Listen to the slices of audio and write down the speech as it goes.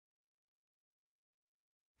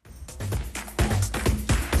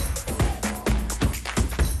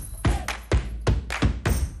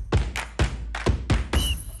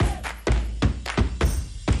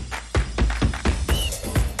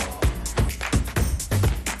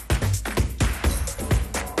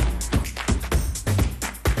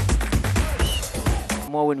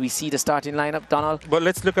more when we see the starting lineup, Donald? But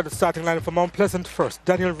let's look at the starting lineup for Mount Pleasant first.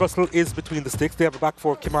 Daniel Russell is between the sticks. They have a back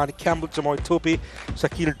four: Kimani Campbell, Jamoy Tope,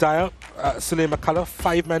 Shaquille Dyer, Sulay McCullough,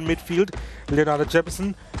 five-man midfield, Leonardo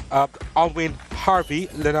Jefferson, Alwyn Harvey,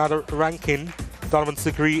 Leonardo Rankin, Donovan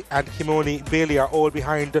Segree and Kimoni Bailey are all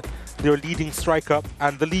behind their leading striker,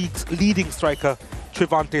 and the league's leading striker,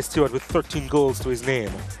 Trevante Stewart, with 13 goals to his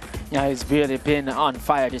name. Yeah, he's really been on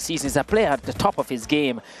fire this season. He's a player at the top of his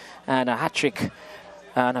game, and a hat-trick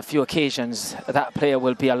on a few occasions. That player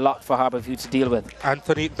will be a lot for Harbourview to deal with.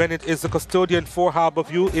 Anthony Bennett is the custodian for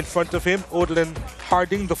Harbourview. In front of him, Odlin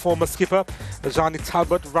Harding, the former skipper, Johnny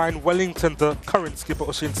Talbot, Ryan Wellington, the current skipper,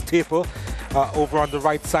 Oshin Staple, over on the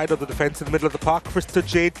right side of the defence in the middle of the park. Krista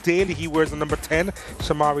J. Daly, he wears the number 10.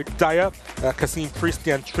 Shamari Dyer, Kasim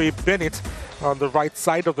Priestley and Trey Bennett on the right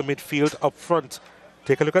side of the midfield up front.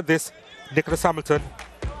 Take a look at this. Nicholas Hamilton,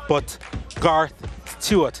 but Garth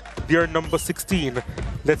Stewart, their number 16.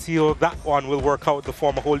 Let's see how that one will work out, the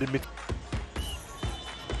former holding mid.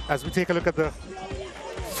 As we take a look at the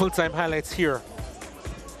full-time highlights here.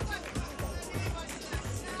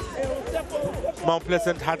 Mount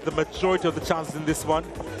Pleasant had the majority of the chances in this one.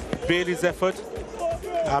 Bailey's effort,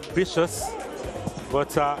 ambitious,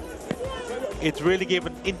 but it really gave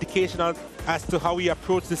an indication as to how he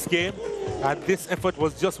approached this game. And this effort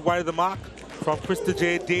was just wide of the mark from Krista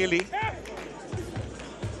J. Daly.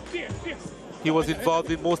 He was involved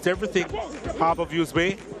in most everything Harbourview's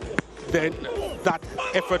way. Then that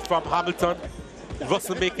effort from Hamilton,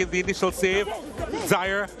 Russell making the initial save.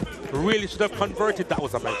 Dyer really should have converted. That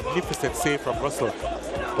was a magnificent save from Russell.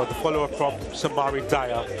 But the follow-up from Shamari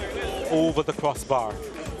Dyer over the crossbar.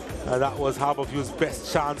 That was Harbourview's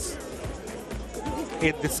best chance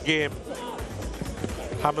in this game.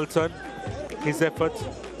 Hamilton, his effort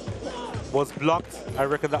was blocked. I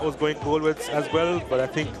reckon that was going goalwards as well, but I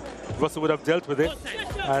think Russell would have dealt with it.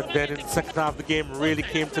 And then in the second half, the game really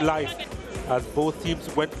came to life as both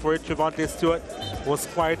teams went for it. Trevante Stewart was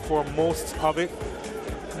quiet for most of it.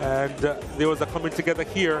 And there was a coming together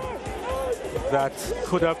here that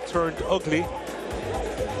could have turned ugly.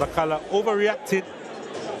 McCullough overreacted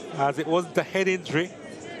as it wasn't a head injury.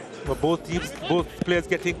 But both players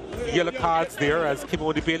getting yellow cards there, as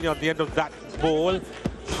Kimoni Bailey on the end of that ball,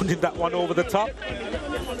 putting that one over the top.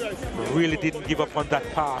 Really didn't give up on that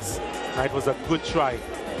pass. It was a good try.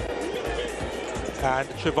 And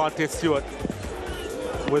Trevante Stewart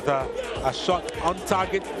with a shot on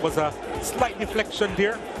target. Was a slight deflection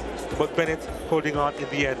there, but Bennett holding on in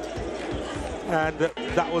the end. And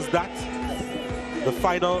that was that. The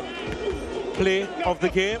final play of the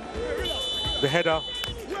game. The header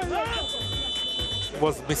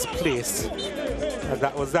was misplaced, and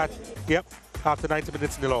that was that. Yep, after 90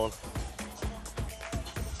 minutes 0-0.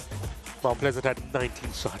 Mount Pleasant had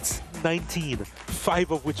 19 shots, 19,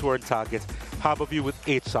 5 of which were on target. Harbourview with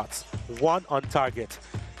 8 shots, 1 on target.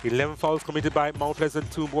 11 fouls committed by Mount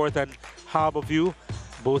Pleasant, 2 more than Harbourview.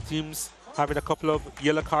 Both teams having a couple of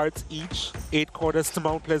yellow cards each. 8 corners to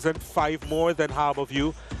Mount Pleasant, 5 more than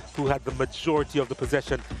Harbourview, who had the majority of the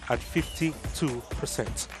possession at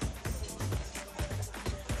 52%.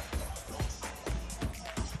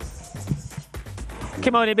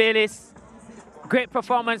 Kimoni Bailey, great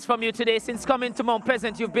performance from you today. Since coming to Mount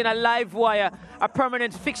Pleasant, you've been a live wire, a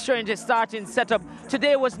permanent fixture in the starting setup.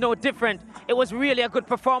 Today was no different. It was really a good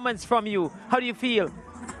performance from you. How do you feel?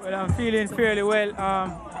 Well, I'm feeling fairly well.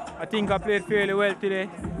 I think I played fairly well today.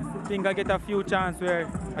 I think I get a few chances where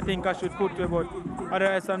I think I should put to, but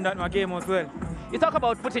otherwise than that, my game was well. You talk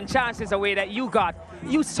about putting chances away that you got.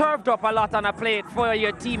 You served up a lot on a plate for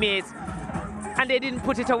your teammates, and they didn't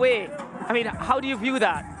put it away. I mean, how do you view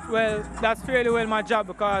that? Well, that's fairly well my job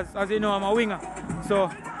because, as you know, I'm a winger. So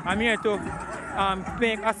I'm here to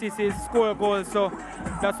make assists, score goals, so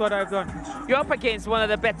that's what I've done. You're up against one of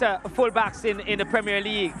the better fullbacks in the Premier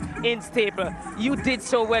League, in Staple. You did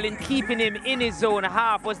so well in keeping him in his own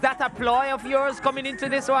half. Was that a ploy of yours coming into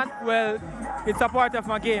this one? Well, it's a part of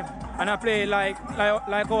my game, and I play like how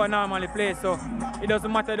I normally play, so it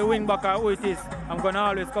doesn't matter the wing back or who it is. I'm going to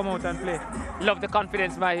always come out and play. Love the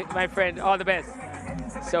confidence, my friend. All the best.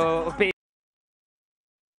 So